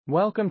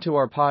Welcome to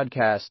our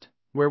podcast,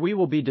 where we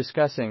will be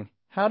discussing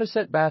how to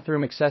set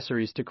bathroom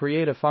accessories to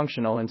create a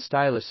functional and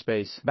stylish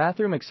space.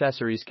 Bathroom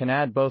accessories can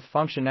add both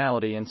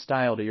functionality and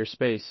style to your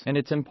space, and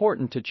it's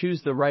important to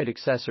choose the right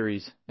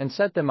accessories and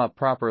set them up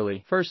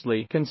properly.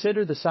 Firstly,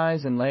 consider the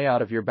size and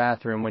layout of your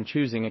bathroom when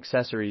choosing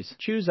accessories.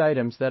 Choose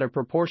items that are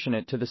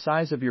proportionate to the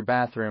size of your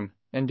bathroom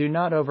and do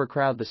not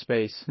overcrowd the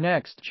space.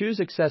 Next, choose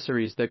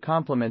accessories that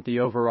complement the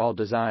overall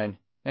design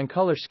and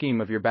color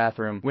scheme of your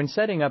bathroom. When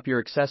setting up your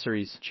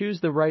accessories, choose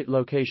the right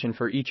location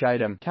for each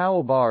item.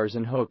 Towel bars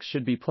and hooks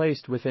should be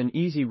placed within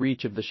easy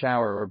reach of the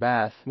shower or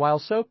bath, while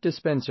soap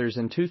dispensers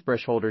and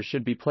toothbrush holders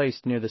should be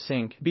placed near the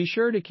sink. Be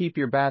sure to keep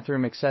your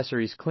bathroom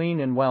accessories clean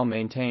and well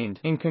maintained.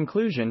 In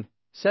conclusion,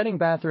 setting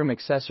bathroom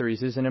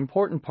accessories is an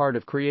important part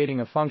of creating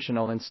a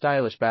functional and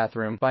stylish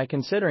bathroom. By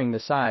considering the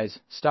size,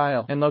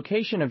 style, and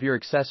location of your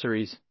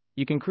accessories,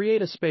 you can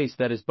create a space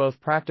that is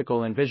both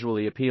practical and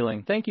visually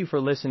appealing. Thank you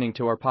for listening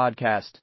to our podcast.